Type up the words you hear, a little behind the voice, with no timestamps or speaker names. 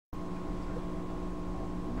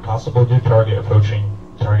Possible new target approaching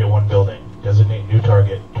target 1 building. Designate new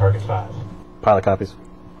target, target 5. Pilot copies.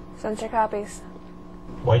 Sensor copies.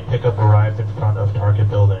 White pickup arrived in front of target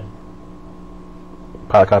building.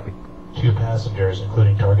 Pilot copy. 2 passengers,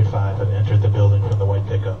 including target 5, have entered the building from the white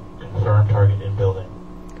pickup. Confirm target in building.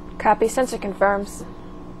 Copy. Sensor confirms.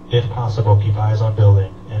 If possible, keep eyes on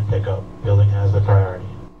building and pickup. Building has the priority.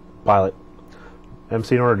 Pilot.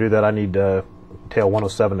 MC, in order to do that, I need tail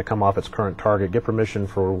 107 to come off its current target. Get permission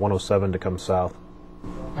for 107 to come south.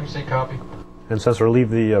 MC, copy. And sensor, leave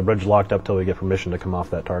the bridge locked up till we get permission to come off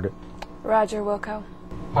that target. Roger, Wilco.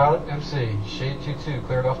 Pilot, MC, Shade 2-2,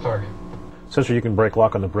 cleared off target. Sensor, you can break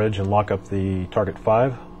lock on the bridge and lock up the target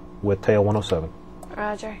 5 with tail 107.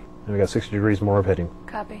 Roger. And we got 60 degrees more of heading.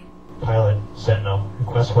 Copy. Pilot, Sentinel,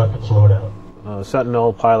 request weapons loadout.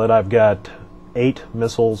 Sentinel, pilot, I've got 8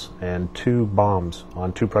 missiles and 2 bombs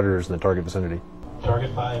on 2 predators in the target vicinity.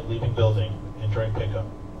 Target 5 leaving building, entering pickup.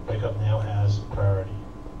 Pickup now has priority.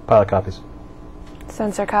 Pilot copies.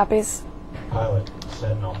 Sensor copies. Pilot,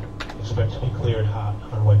 Sentinel, expect to be cleared hot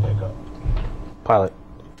on white pickup. Pilot.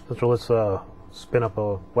 Sensor, let's spin up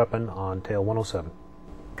a weapon on tail 107.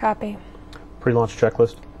 Copy. Pre-launch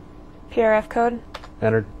checklist. PRF code.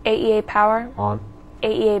 Entered. AEA power. On.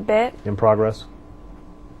 AEA bit. In progress.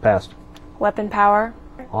 Passed. Weapon power.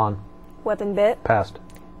 On. Weapon bit. Passed.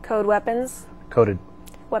 Code weapons. Coded.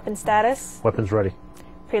 Weapon status. Weapons ready.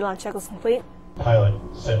 Pre-launch checklist complete. Pilot,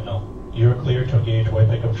 Sentinel, you are cleared to engage white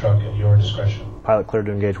pickup truck at your discretion. Pilot cleared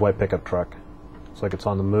to engage white pickup truck. Looks like it's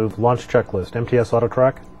on the move. Launch checklist. MTS auto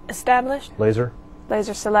track. Established. Laser.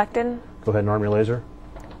 Laser selected. Go ahead and arm your laser.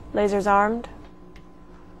 Lasers armed.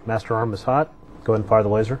 Master arm is hot. Go ahead and fire the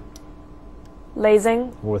laser.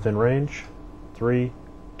 Lasing. We're within range. 3,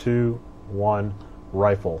 2, 1.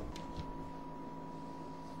 Rifle.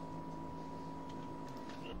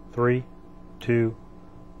 3, 2,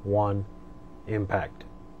 1. Impact.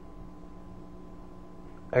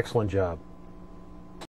 Excellent job.